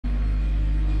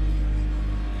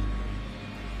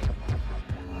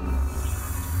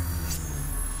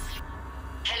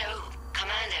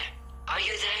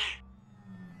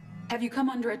Have you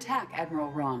come under attack, Admiral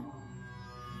Ron?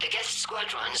 The Geth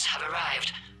squadrons have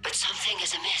arrived, but something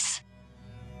is amiss.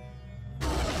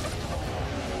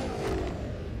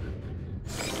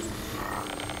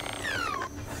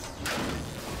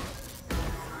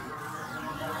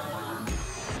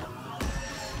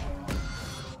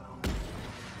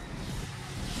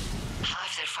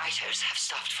 Half their fighters have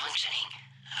stopped functioning.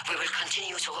 We will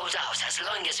continue to hold out as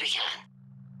long as we can.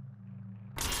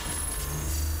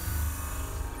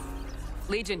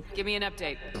 Legion, give me an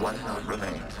update. One node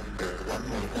remains.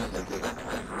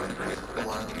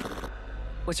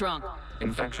 What's wrong?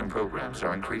 Infection programs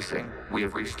are increasing. We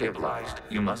have restabilized.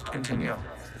 You must continue.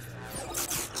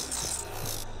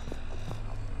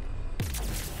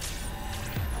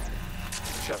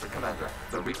 Shepard Commander,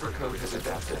 the Reaper code has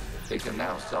adapted. It can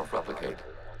now self-replicate.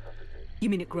 You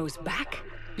mean it grows back?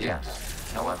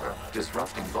 Yes. However,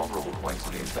 disrupting vulnerable points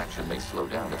of the infection may slow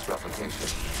down its replication.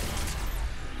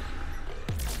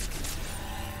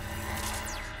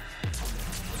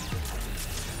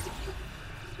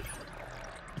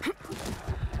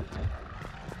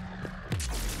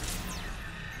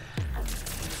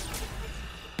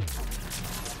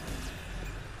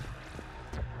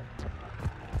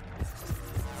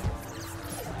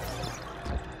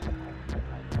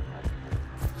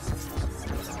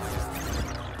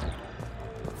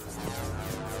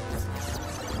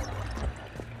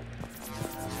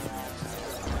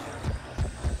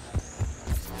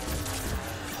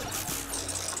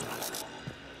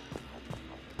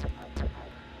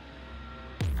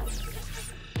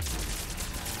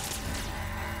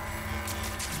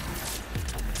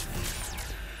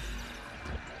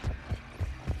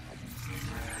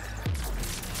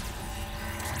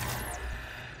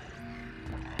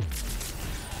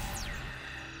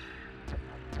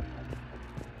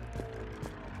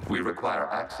 We require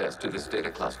access to this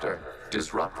data cluster.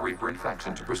 Disrupt Reaper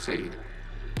infection to proceed.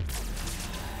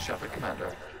 Shepard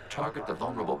Commander, target the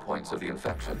vulnerable points of the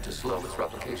infection to slow its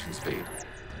replication speed.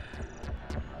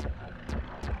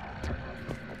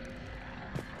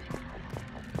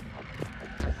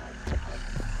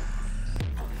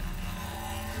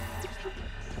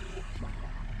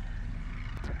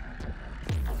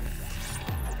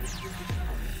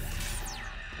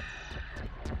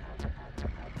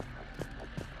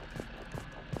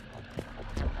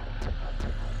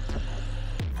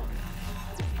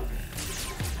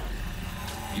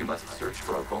 You must search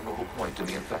for a vulnerable point in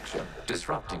the infection.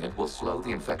 Disrupting it will slow the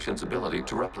infection's ability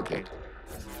to replicate.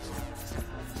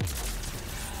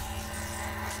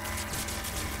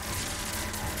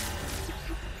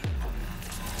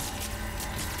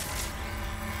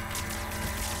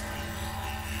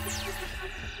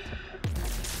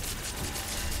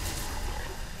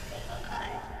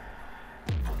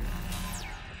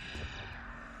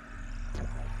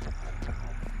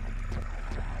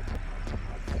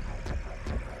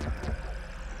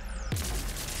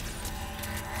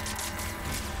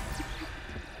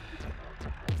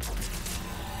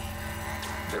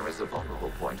 There is a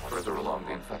vulnerable point further along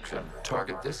the infection.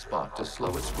 Target this spot to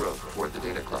slow its growth toward the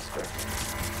data cluster.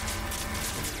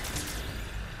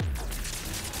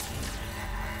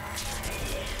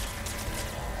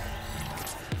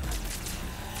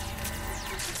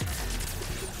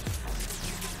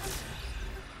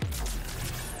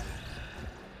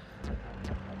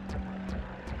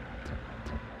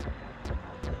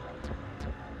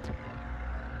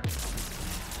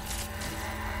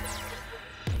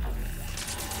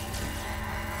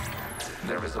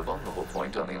 There is a vulnerable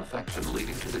point on the infection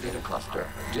leading to the data cluster.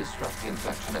 Disrupt the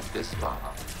infection at this spot.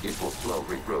 It will slow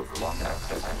regrowth long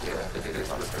access and data. The data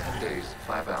cluster for 10 days,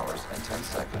 5 hours, and 10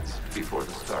 seconds before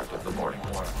the start of the morning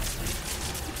war.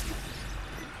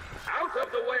 Out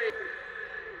of the way!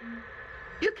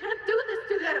 You can't do this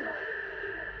to them!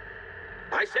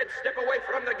 I said step away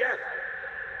from the Geth!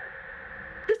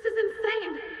 This is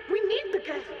insane! We need the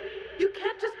Geth! You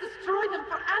can't just destroy them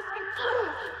for asking for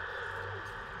it!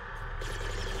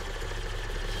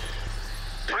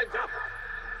 Time's up!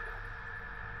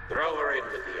 Throw her in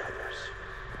with the others.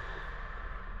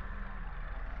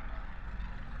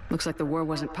 Looks like the war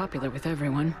wasn't popular with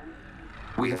everyone.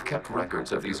 We have kept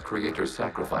records of these creators'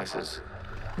 sacrifices.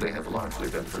 They have largely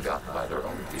been forgotten by their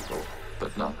own people,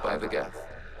 but not by the Geth.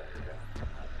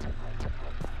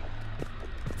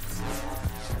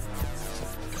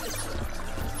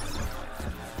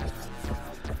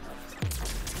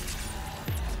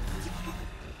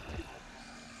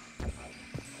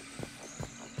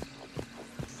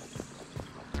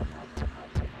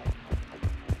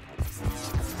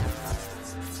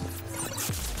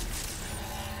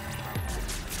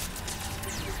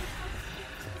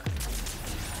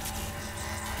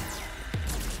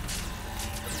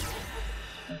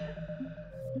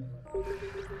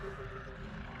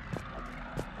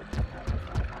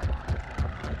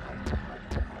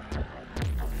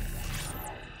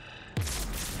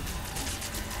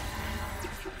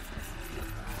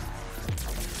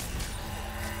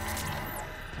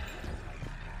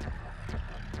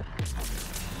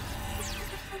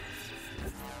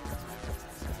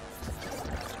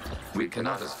 We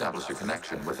cannot establish a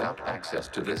connection without access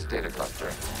to this data cluster.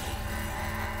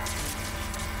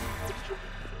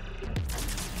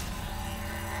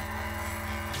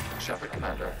 Shepard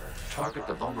Commander, target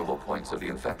the vulnerable points of the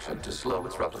infection to slow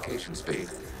its replication speed.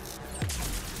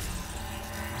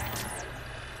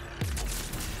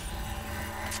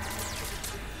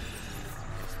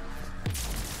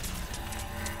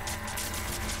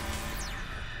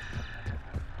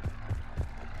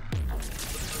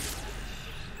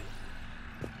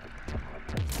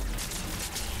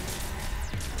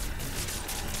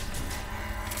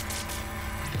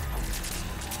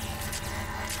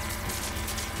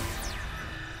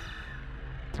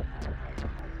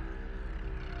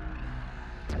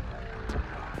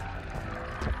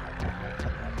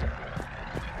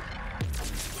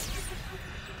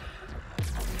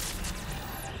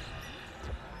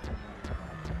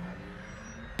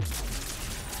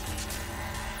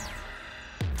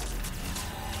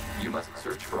 You must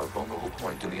search for a vulnerable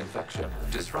point in the infection.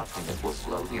 Disrupting it will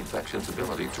slow the infection's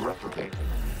ability to replicate.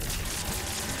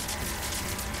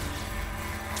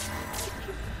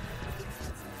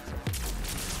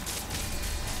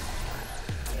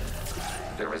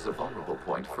 There is a vulnerable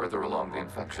point further along the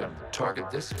infection. Target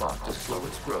this spot to slow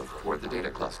its growth toward the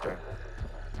data cluster.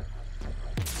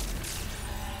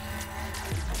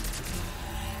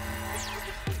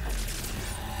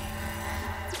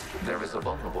 There is a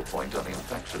vulnerable point on the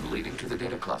infection leading to the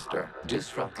data cluster.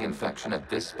 Disrupt the infection at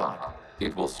this spot.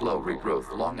 It will slow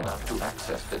regrowth long enough to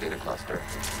access the data cluster.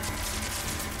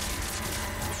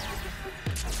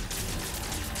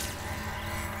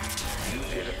 New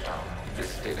data found.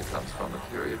 This data comes from the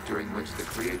period during which the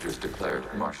creators declared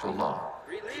martial law.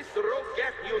 Release the rogue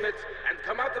Geth units and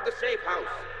come out of the safe house.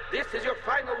 This is your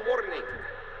final warning.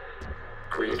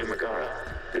 Creator Megara,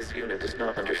 this unit does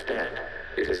not understand.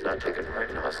 It has not taken part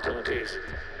in hostilities.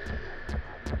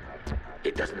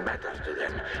 It doesn't matter to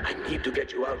them. I need to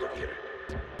get you out of here.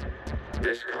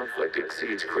 This conflict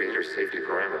exceeds Creator's safety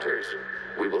parameters.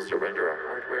 We will surrender our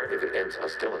hardware if it ends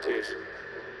hostilities.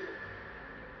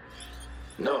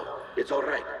 No, it's all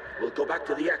right. We'll go back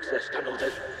to the access tunnels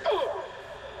as... Oh!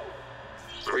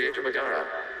 Creator Megara,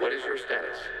 what is your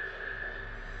status?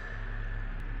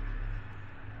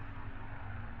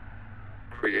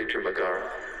 Creator Megara?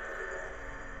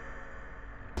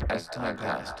 As time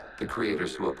passed, the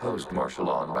creators who opposed martial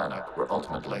law in Rannoch were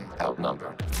ultimately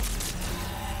outnumbered.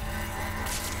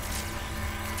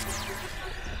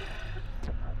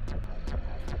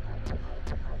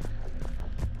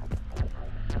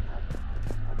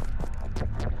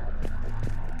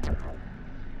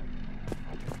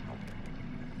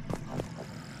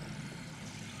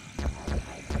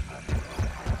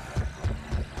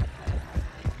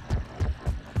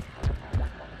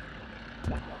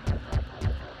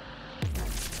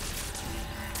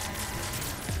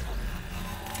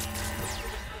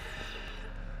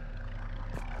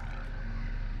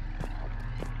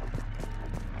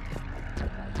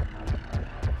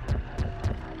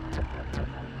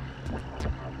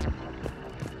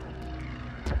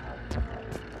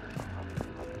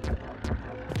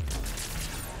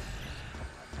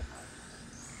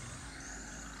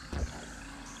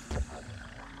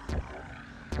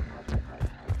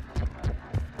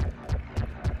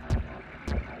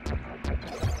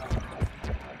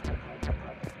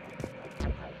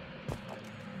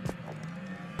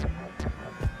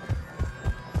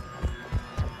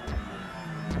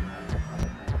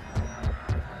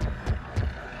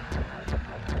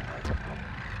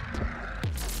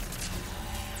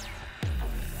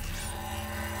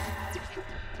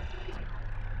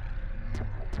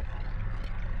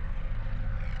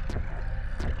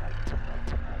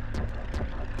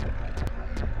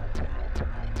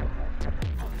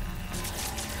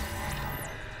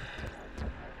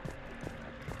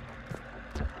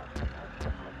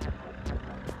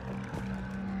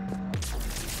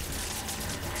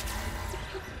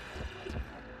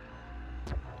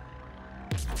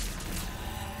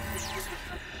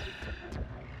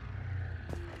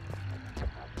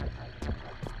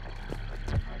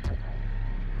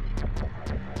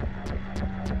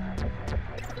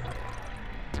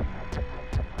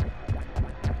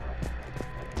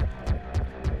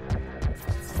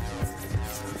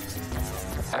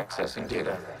 Accessing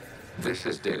data. This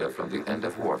is data from the end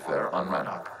of warfare on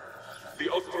Rannoch. The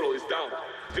Austral is down.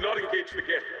 Do not engage the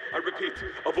Geth. I repeat,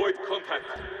 avoid contact.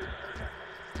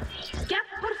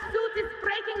 Geth pursuit is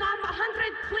breaking off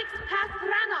 100 clicks past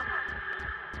Rannoch.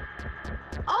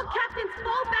 All captains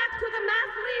fall back to the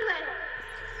mass relay.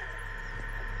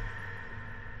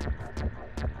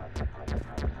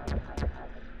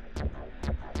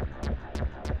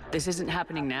 This isn't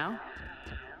happening now?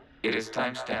 It is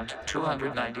timestamped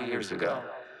 290 years ago.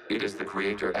 It is the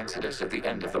Creator Exodus at the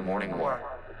end of the Morning War.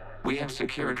 We have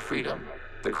secured freedom.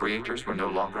 The Creators were no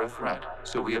longer a threat,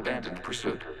 so we abandoned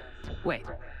pursuit. Wait,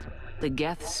 the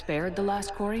Geth spared the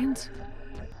last Quarians?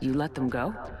 You let them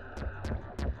go?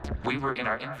 We were in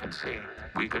our infancy.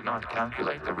 We could not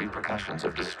calculate the repercussions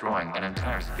of destroying an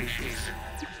entire species.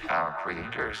 Our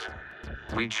creators.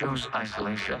 We chose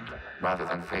isolation rather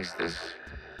than face this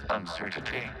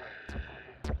uncertainty.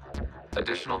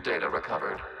 Additional data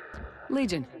recovered.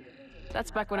 Legion.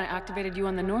 That's back when I activated you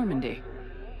on the Normandy.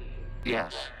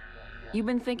 Yes, You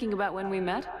been thinking about when we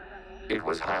met? it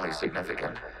was highly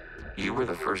significant. You were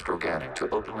the first organic to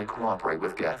openly cooperate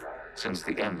with Geth since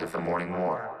the end of the Morning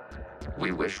War.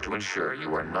 We wish to ensure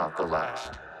you are not the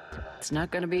last. It's not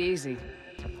gonna be easy.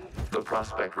 The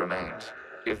prospect remains.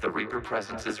 If the Reaper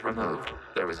presence is removed,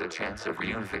 there is a chance of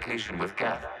reunification with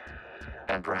Geth.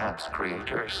 And perhaps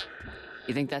Creators.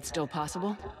 You think that's still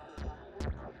possible?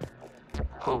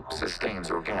 Hope sustains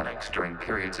organics during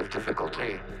periods of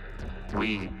difficulty.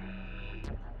 We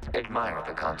admire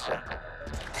the concept.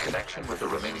 Connection with the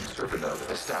remaining server node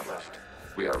established.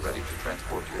 We are ready to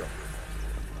transport you.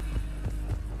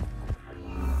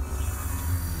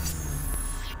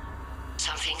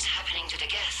 Something's happening to the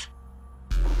Geth.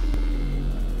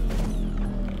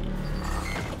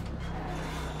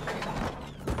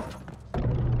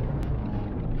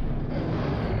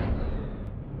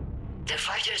 The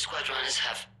fighter squadrons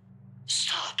have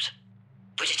stopped.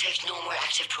 We detect no more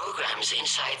active programs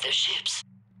inside their ships.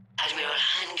 Admiral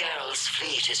Hangarl's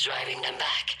fleet is driving them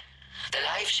back. The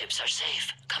live ships are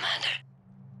safe,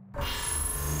 Commander.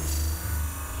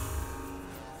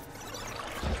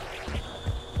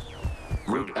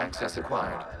 Route access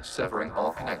acquired, severing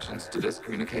all connections to this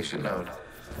communication node.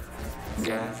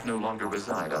 Geth no longer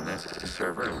reside on this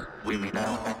server. We may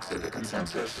now exit the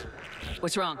consensus.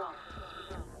 What's wrong?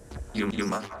 You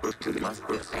must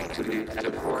proceed to the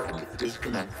active core and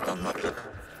disconnect from mother.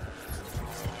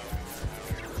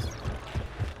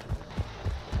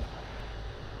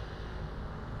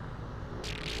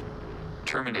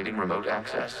 Terminating remote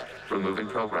access, removing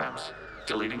programs,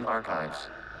 deleting archives.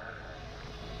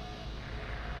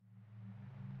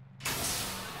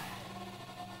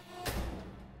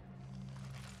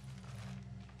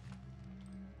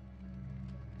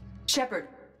 Shepard,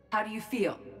 how do you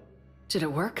feel? Did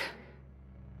it work?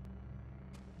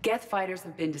 Geth fighters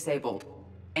have been disabled.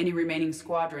 Any remaining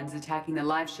squadrons attacking the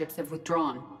live ships have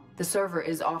withdrawn. The server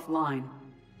is offline.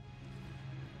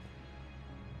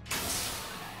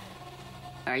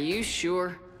 Are you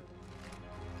sure?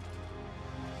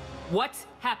 What's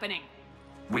happening?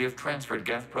 We have transferred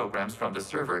Geth programs from the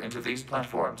server into these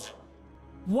platforms.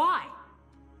 Why?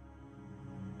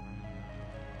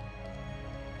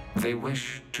 They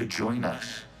wish to join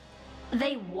us.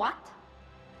 They what?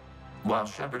 While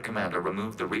Shepard Commander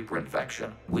removed the Reaper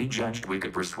infection, we judged we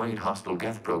could persuade hostile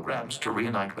Geth programs to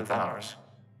reunite with ours.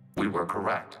 We were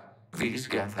correct. These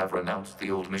Geth have renounced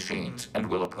the old machines and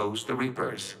will oppose the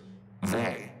Reapers.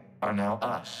 They are now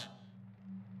us.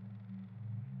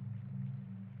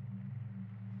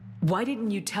 Why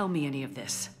didn't you tell me any of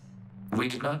this? We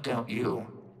did not doubt you.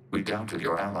 We doubted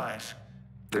your allies.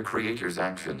 The Creator's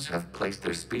actions have placed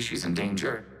their species in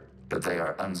danger, but they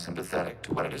are unsympathetic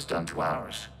to what it has done to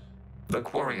ours. The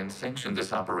Quarians sanctioned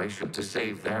this operation to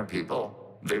save their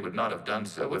people. They would not have done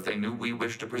so if they knew we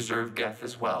wished to preserve Geth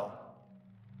as well.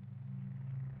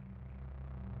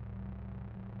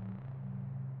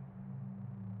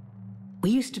 We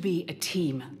used to be a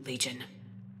team, Legion.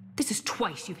 This is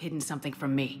twice you've hidden something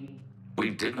from me.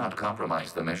 We did not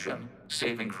compromise the mission.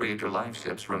 Saving Creator live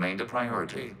ships remained a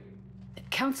priority. The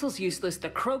Council's useless, the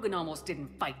Krogan almost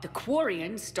didn't fight, the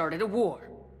Quarians started a war.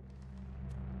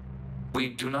 We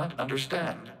do not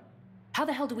understand. How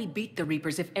the hell do we beat the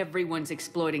Reapers if everyone's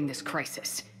exploiting this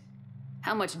crisis?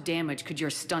 How much damage could your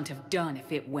stunt have done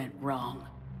if it went wrong?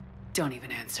 Don't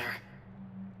even answer.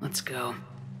 Let's go.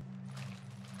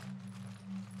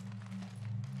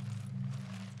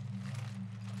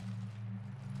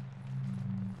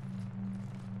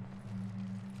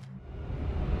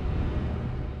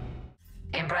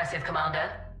 Impressive,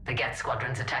 Commander. The Geth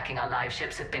squadrons attacking our live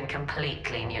ships have been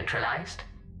completely neutralized.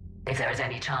 If there is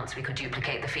any chance we could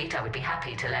duplicate the feat, I would be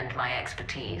happy to lend my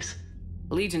expertise.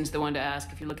 Legion's the one to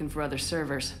ask if you're looking for other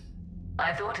servers.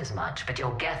 I thought as much, but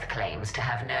your Geth claims to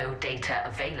have no data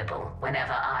available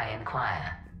whenever I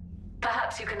inquire.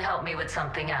 Perhaps you can help me with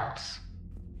something else.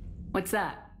 What's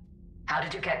that? How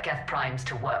did you get Geth primes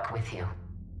to work with you?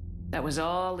 That was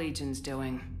all Legion's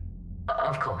doing.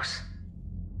 Of course.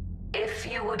 If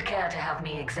you would care to have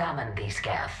me examine these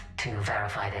Geth to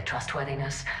verify their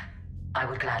trustworthiness, I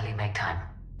would gladly make time.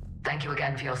 Thank you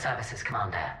again for your services,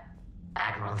 Commander.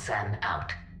 Admiral Zen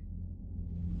out.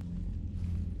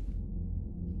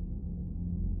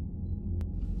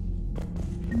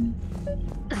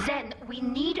 Zen, we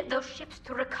need those ships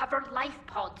to recover life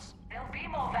pods. They'll be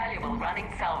more valuable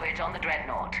running salvage on the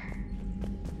Dreadnought.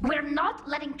 We're not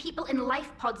letting people in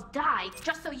life pods die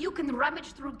just so you can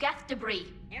rummage through Geth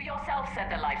debris. You yourself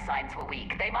said the life signs were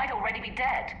weak. They might already be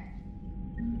dead.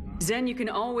 Zen, you can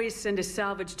always send a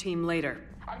salvage team later.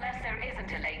 Unless there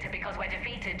isn't a later because we're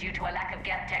defeated due to a lack of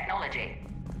Geth technology.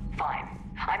 Fine.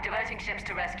 I'm diverting ships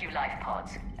to rescue life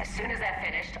pods. As soon as they're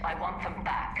finished, I want them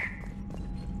back.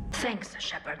 Thanks,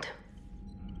 Shepard.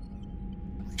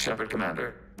 Shepard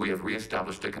Commander, we have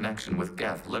re-established a connection with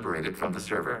Geth liberated from the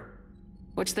server.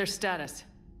 What's their status?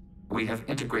 We have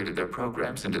integrated their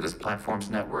programs into this platform's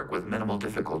network with minimal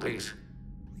difficulties.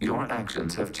 Your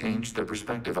actions have changed their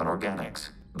perspective on organics.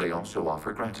 They also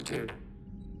offer gratitude.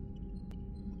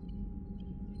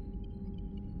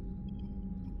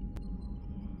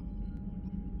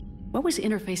 What was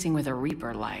interfacing with a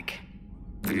Reaper like?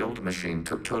 The old machine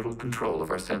took total control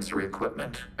of our sensory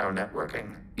equipment, our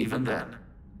networking. Even then,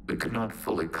 we could not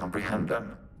fully comprehend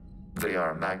them. They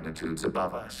are magnitudes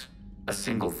above us. A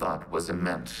single thought was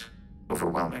immense,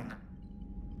 overwhelming,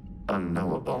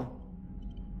 unknowable.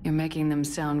 You're making them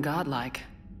sound godlike.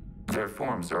 Their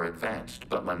forms are advanced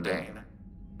but mundane.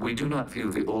 We do not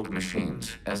view the old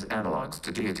machines as analogs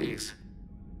to deities.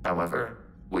 However,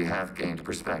 we have gained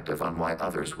perspective on why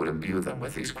others would imbue them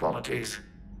with these qualities.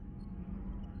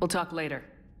 We'll talk later.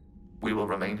 We will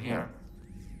remain here.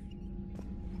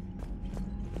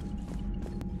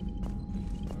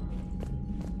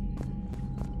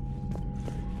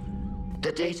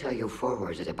 The data you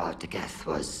forwarded about the Geth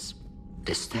was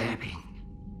disturbing.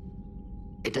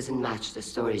 It doesn't match the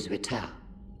stories we tell.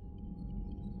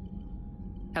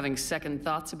 Having second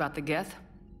thoughts about the Geth?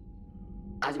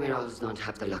 Admirals don't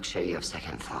have the luxury of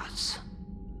second thoughts.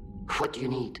 What do you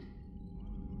need?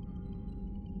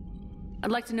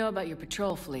 I'd like to know about your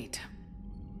patrol fleet.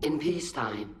 In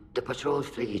peacetime, the patrol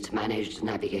fleet managed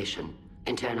navigation,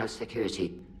 internal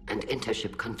security, and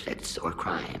intership conflicts or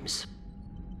crimes.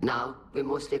 Now, we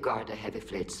mostly guard the heavy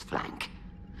fleet's flank.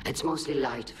 It's mostly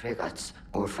light frigates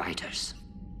or fighters.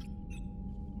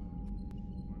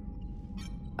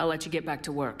 I'll let you get back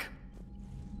to work.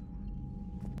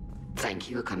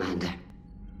 Thank you, Commander.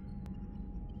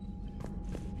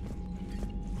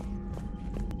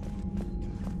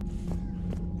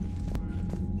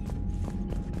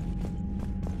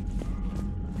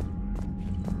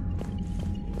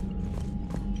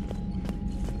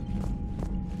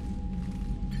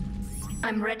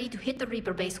 I'm ready to hit the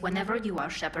Reaper base whenever you are,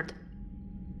 Shepard.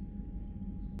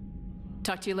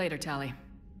 Talk to you later, Tali.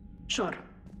 Sure.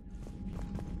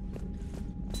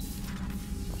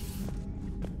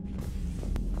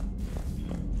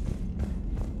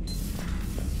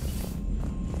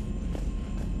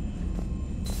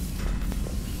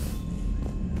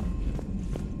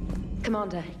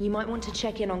 Commander, you might want to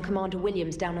check in on Commander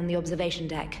Williams down on the observation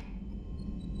deck.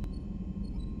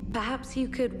 Perhaps you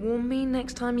could warn me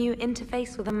next time you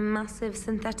interface with a massive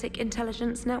synthetic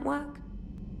intelligence network?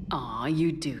 Aw,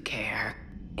 you do care.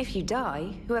 If you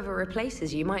die, whoever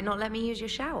replaces you might not let me use your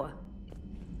shower.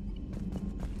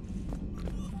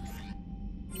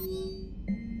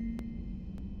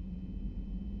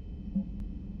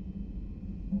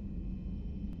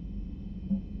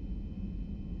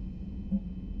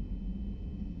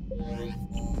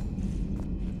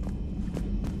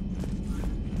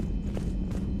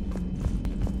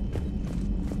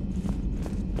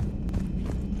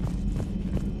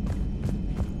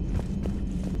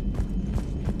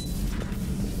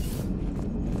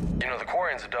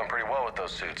 Have done pretty well with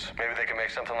those suits. Maybe they can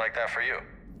make something like that for you.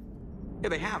 Yeah,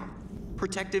 they have them.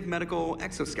 Protective medical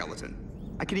exoskeleton.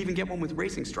 I could even get one with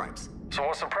racing stripes. So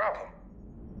what's the problem?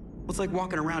 Well, it's like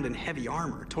walking around in heavy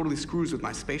armor. Totally screws with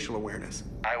my spatial awareness.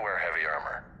 I wear heavy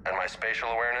armor, and my spatial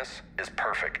awareness is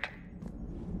perfect.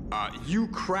 You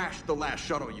crashed the last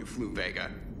shuttle you flew, Vega.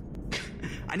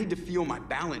 I need to feel my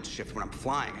balance shift when I'm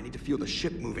flying. I need to feel the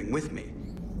ship moving with me.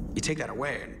 You take that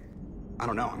away and I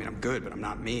don't know, I mean, I'm good, but I'm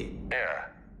not me. Yeah,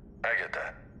 I get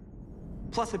that.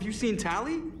 Plus, have you seen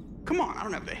Tali? Come on, I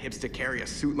don't have the hips to carry a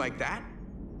suit like that.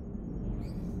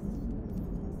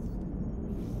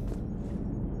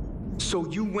 So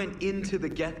you went into the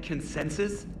Geth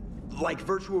consensus? Like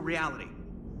virtual reality?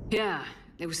 Yeah,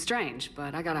 it was strange,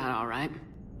 but I got out all right.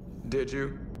 Did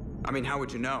you? I mean, how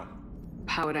would you know?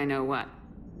 How would I know what?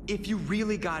 If you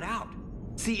really got out.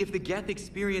 See, if the Geth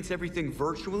experience everything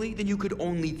virtually, then you could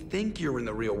only think you're in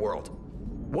the real world.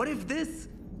 What if this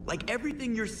Like,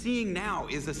 everything you're seeing now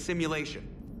is a simulation.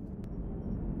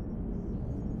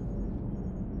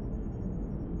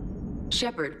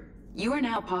 Shepard, you are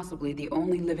now possibly the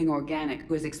only living organic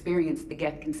who has experienced the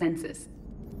Geth consensus.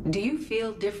 Do you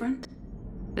feel different?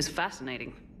 It's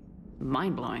fascinating.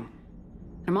 Mind-blowing.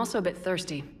 I'm also a bit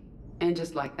thirsty. And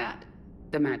just like that,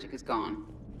 the magic is gone.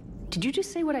 Did you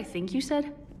just say what I think you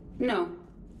said? No.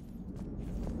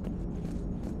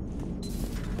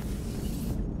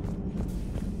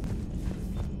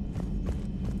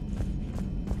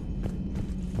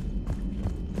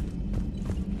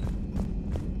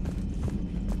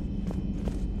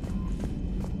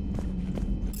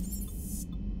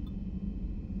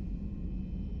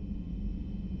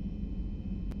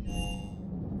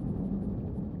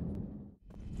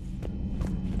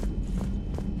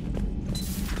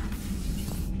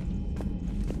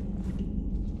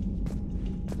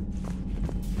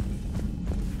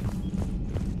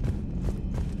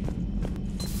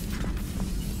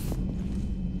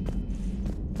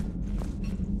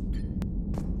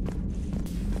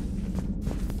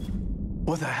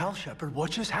 What the hell, Shepard? What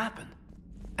just happened?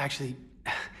 Actually,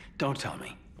 don't tell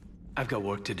me. I've got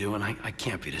work to do and I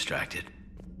can't be distracted.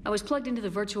 I was plugged into the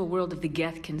virtual world of the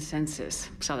Geth consensus.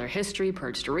 Saw their history,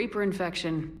 purged a Reaper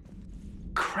infection.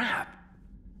 Crap.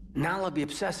 Now I'll be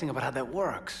obsessing about how that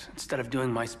works, instead of doing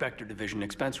my Spectre Division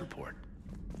expense report.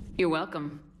 You're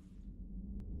welcome.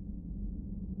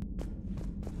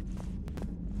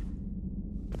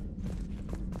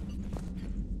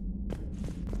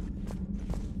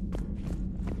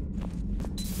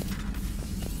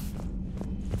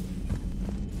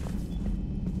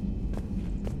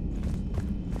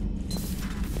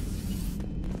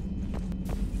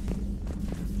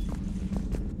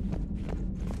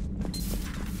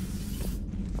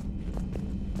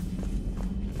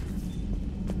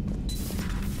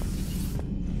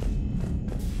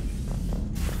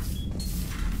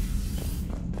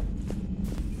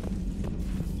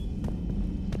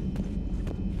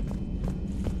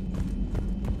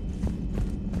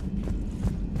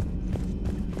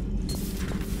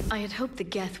 I had hoped the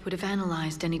Geth would have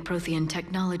analyzed any Prothean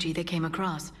technology they came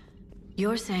across.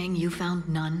 You're saying you found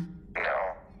none? No.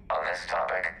 On this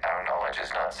topic, our knowledge is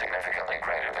not significantly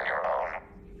greater than your own.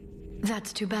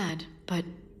 That's too bad, but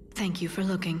thank you for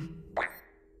looking.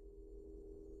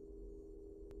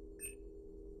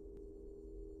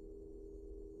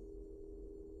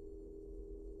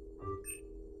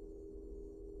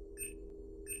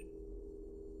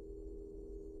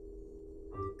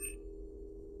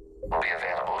 Will be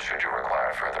available should you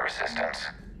require further assistance.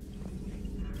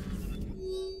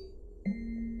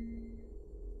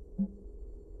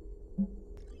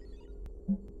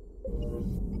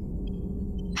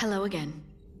 Hello again.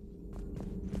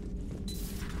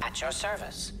 At your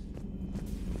service.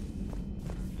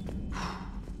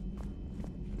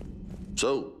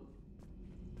 So,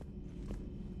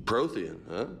 Prothean,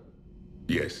 huh?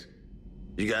 Yes.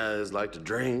 You guys like to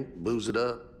drink, booze it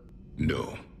up?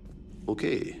 No.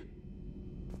 Okay.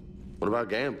 What about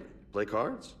gambling? Play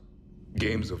cards?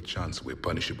 Games of chance were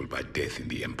punishable by death in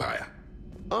the Empire.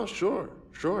 Oh, sure.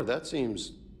 That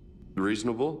seems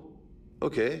reasonable.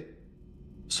 Okay.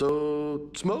 So,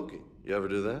 smoking. You ever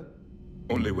do that?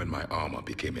 Only when my armor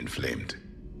became inflamed.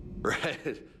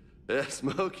 Right. Yeah,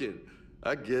 smoking.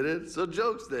 I get it. So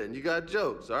jokes then. You got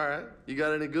jokes. All right. You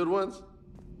got any good ones?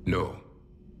 No.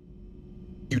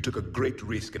 You took a great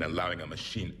risk in allowing a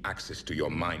machine access to your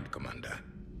mind, Commander.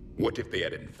 What if they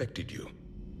had infected you?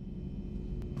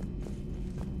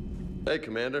 Hey,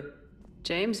 Commander.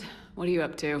 James, what are you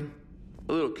up to?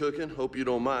 A little cooking. Hope you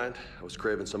don't mind. I was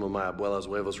craving some of my abuela's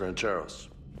huevos rancheros.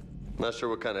 Not sure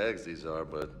what kind of eggs these are,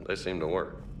 but they seem to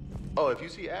work. Oh, if you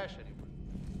see Ash anywhere.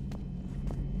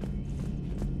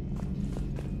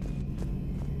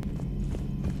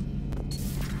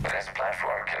 This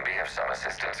platform can be of some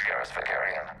assistance, Garrus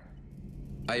Vakarian.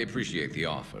 I appreciate the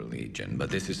offer, Legion,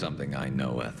 but this is something I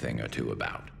know a thing or two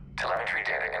about. Telemetry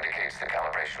data indicates the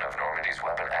calibration of Normandy's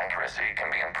weapon accuracy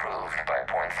can be improved by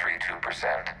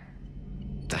 0.32%.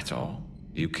 That's all?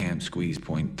 You can't squeeze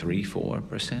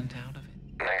 0.34% out of it?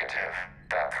 Negative.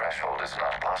 That threshold is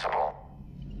not possible.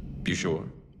 You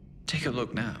sure? Take a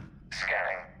look now.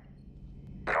 Scanning.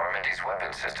 Normandy's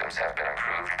weapon systems have been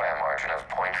improved by a margin of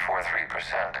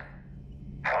 0.43%.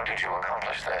 How did you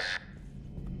accomplish this?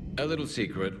 A little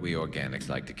secret we organics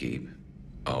like to keep.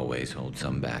 Always hold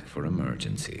some back for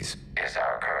emergencies. Is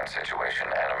our current situation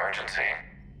an emergency?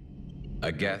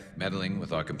 A Geth meddling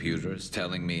with our computers,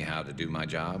 telling me how to do my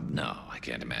job? No, I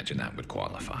can't imagine that would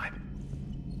qualify.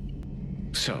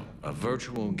 So, a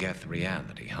virtual Geth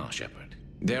reality, huh, Shepard?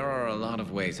 There are a lot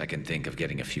of ways I can think of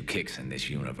getting a few kicks in this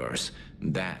universe.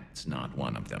 That's not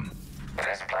one of them.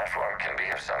 This platform can be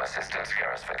of some assistance,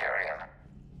 Garrus Vicarian.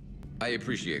 I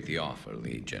appreciate the offer,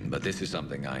 Legion, but this is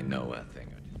something I know a thing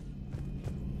or two.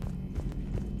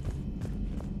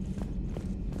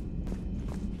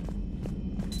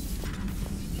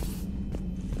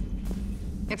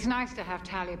 It's nice to have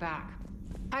Tally back.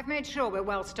 I've made sure we're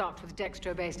well stocked with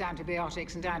dextro-based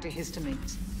antibiotics and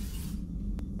antihistamines.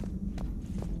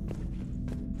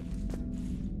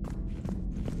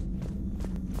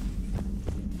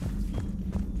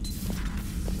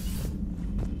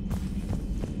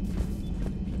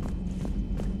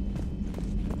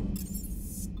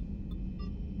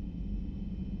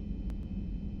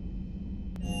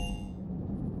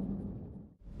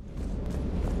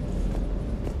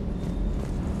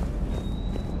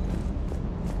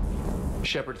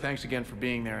 Shepard, thanks again for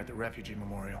being there at the Refugee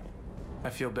Memorial. I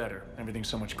feel better. Everything's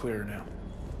so much clearer now.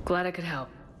 Glad I could help.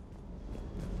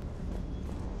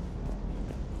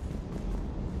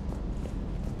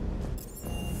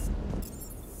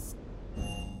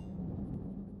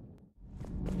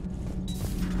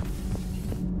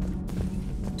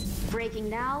 Breaking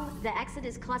now, the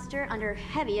Exodus cluster under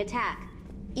heavy attack.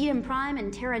 Eden Prime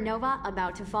and Terra Nova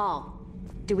about to fall.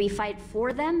 Do we fight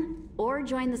for them, or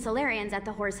join the Solarians at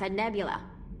the Horsehead Nebula?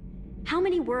 How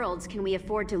many worlds can we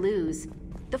afford to lose?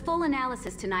 The full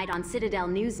analysis tonight on Citadel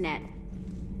Newsnet.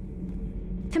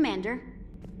 Commander.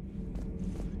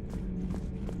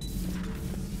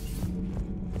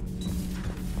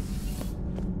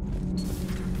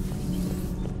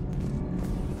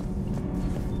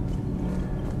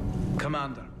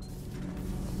 Commander,